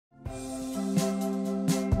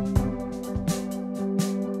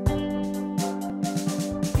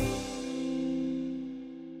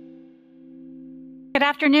Good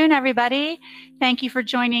afternoon, everybody. Thank you for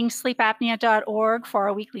joining sleepapnea.org for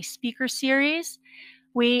our weekly speaker series.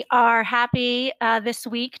 We are happy this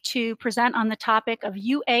week to present on the topic of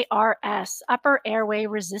UARS, Upper Airway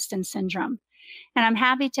Resistance Syndrome. And I'm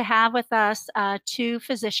happy to have with us two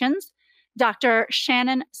physicians, Dr.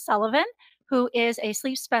 Shannon Sullivan, who is a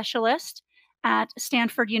sleep specialist at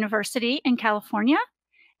Stanford University in California,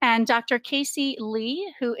 and Dr. Casey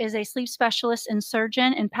Lee, who is a sleep specialist and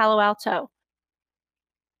surgeon in Palo Alto.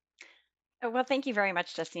 Well, thank you very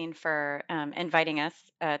much, Justine, for inviting us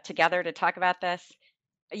together to talk about this.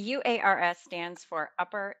 UARS stands for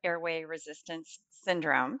Upper Airway Resistance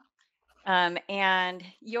Syndrome. And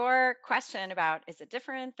your question about is it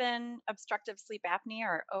different than obstructive sleep apnea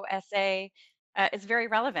or OSA is very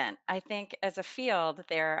relevant. I think as a field,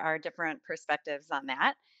 there are different perspectives on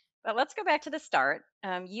that. But let's go back to the start.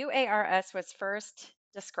 UARS was first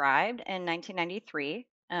described in 1993.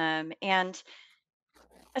 And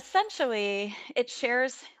essentially, it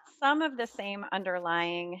shares some of the same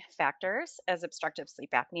underlying factors as obstructive sleep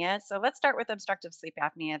apnea. So let's start with obstructive sleep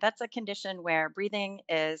apnea. That's a condition where breathing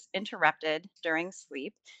is interrupted during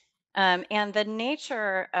sleep. And the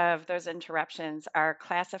nature of those interruptions are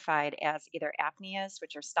classified as either apneas,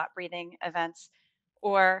 which are stop breathing events,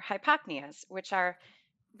 or hypopneas, which are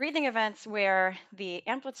breathing events where the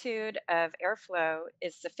amplitude of airflow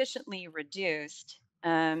is sufficiently reduced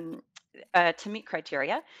to meet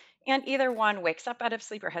criteria. And either one wakes up out of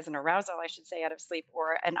sleep or has an arousal, I should say, out of sleep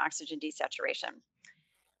or an oxygen desaturation.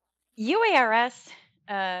 UARS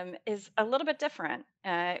is a little bit different.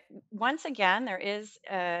 Once again,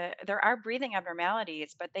 there are breathing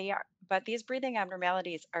abnormalities, but these breathing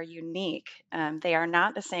abnormalities are unique. They are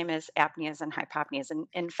not the same as apneas and hypopneas. And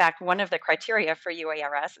in fact, one of the criteria for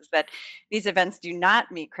UARS is that these events do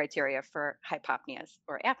not meet criteria for hypopneas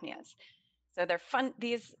or apneas. So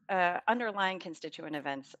these underlying constituent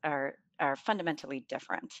events are fundamentally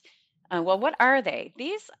different. Well, what are they?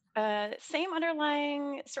 These same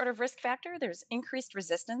underlying sort of risk factor. There's increased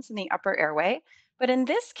resistance in the upper airway, but in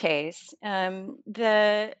this case,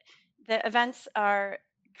 the events are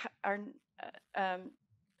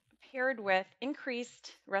paired with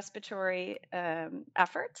increased respiratory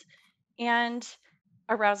effort and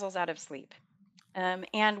arousals out of sleep.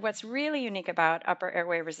 And what's really unique about upper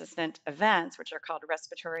airway resistant events, which are called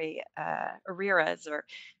respiratory ARERAs or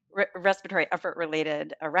respiratory effort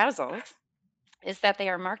related arousals, is that they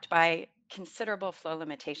are marked by considerable flow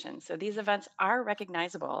limitations. So these events are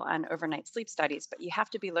recognizable on overnight sleep studies, but you have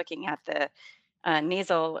to be looking at the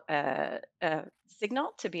nasal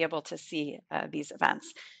signal to be able to see these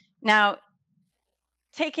events. Now,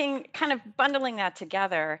 kind of bundling that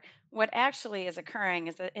together, what actually is occurring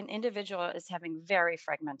is that an individual is having very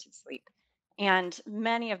fragmented sleep. And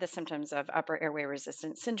many of the symptoms of upper airway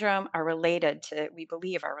resistance syndrome we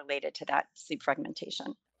believe are related to that sleep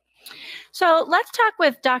fragmentation. So let's talk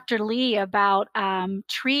with Dr. Lee about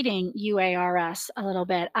treating UARS a little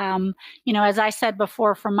bit. As I said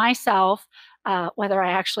before, for myself, whether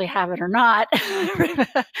I actually have it or not,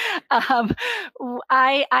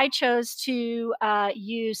 I chose to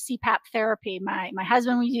use CPAP therapy. My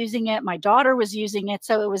husband was using it. My daughter was using it,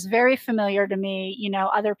 so it was very familiar to me.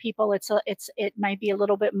 Other people, it might be a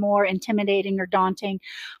little bit more intimidating or daunting.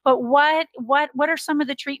 But what are some of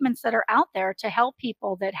the treatments that are out there to help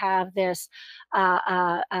people that have this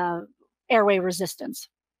airway resistance?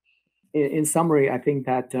 In summary, I think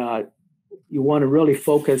that you want to really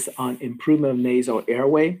focus on improvement of nasal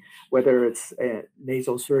airway, whether it's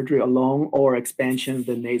nasal surgery alone or expansion of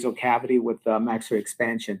the nasal cavity with maxillary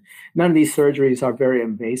expansion. None of these surgeries are very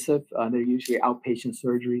invasive. They're usually outpatient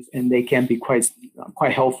surgeries, and they can be quite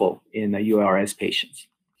helpful in UARS patients.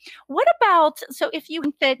 What about, so if you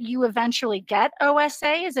think that you eventually get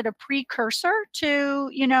OSA, is it a precursor to,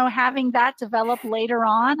 having that develop later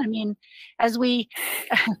on? I mean, as we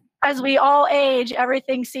all age,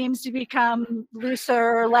 everything seems to become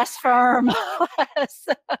looser, less firm.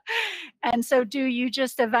 And so do you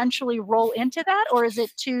just eventually roll into that, or is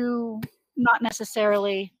it too not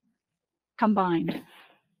necessarily combined?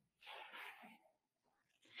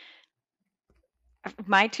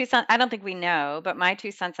 My 2 cents, I don't think we know, but my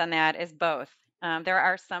 2 cents on that is both. There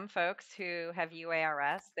are some folks who have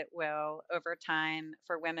UARS that will, over time,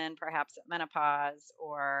 for women, perhaps at menopause,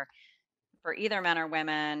 or for either men or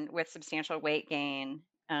women with substantial weight gain,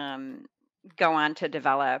 go on to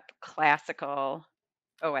develop classical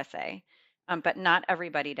OSA, but not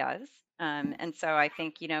everybody does. And so I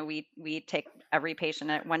think we take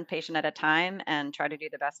one patient at a time and try to do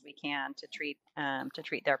the best we can to treat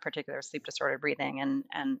their particular sleep disordered breathing,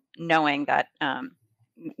 and knowing that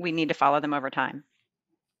we need to follow them over time.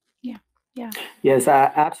 Yeah. Yeah. Yes,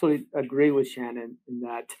 I absolutely agree with Shannon in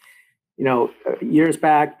that, years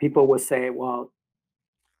back, people would say, well,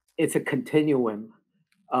 it's a continuum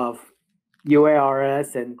of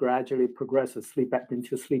UARS and gradually progressive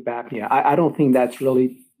into sleep apnea. I don't think that's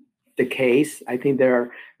really the case. I think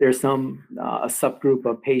there's some a subgroup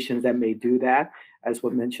of patients that may do that, as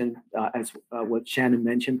what what Shannon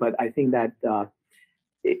mentioned. But I think that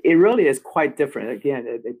it really is quite different. Again,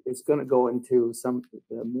 it's going to go into some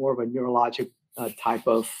more of a neurologic type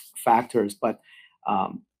of factors, but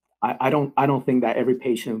I don't think that every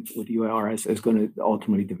patient with UARS is going to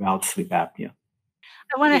ultimately develop sleep apnea.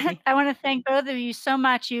 I want to thank both of you so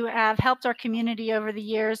much. You have helped our community over the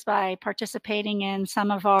years by participating in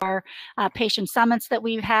some of our patient summits that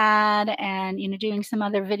we've had, and doing some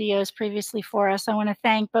other videos previously for us. I want to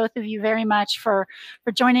thank both of you very much for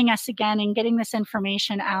joining us again and getting this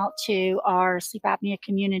information out to our sleep apnea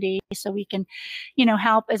community, so we can,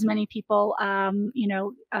 help as many people,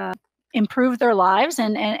 improve their lives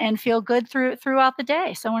and feel good throughout the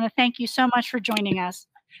day. So I want to thank you so much for joining us.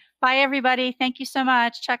 Bye, everybody. Thank you so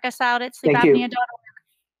much. Check us out at sleepapnea.org.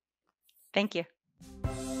 Thank you.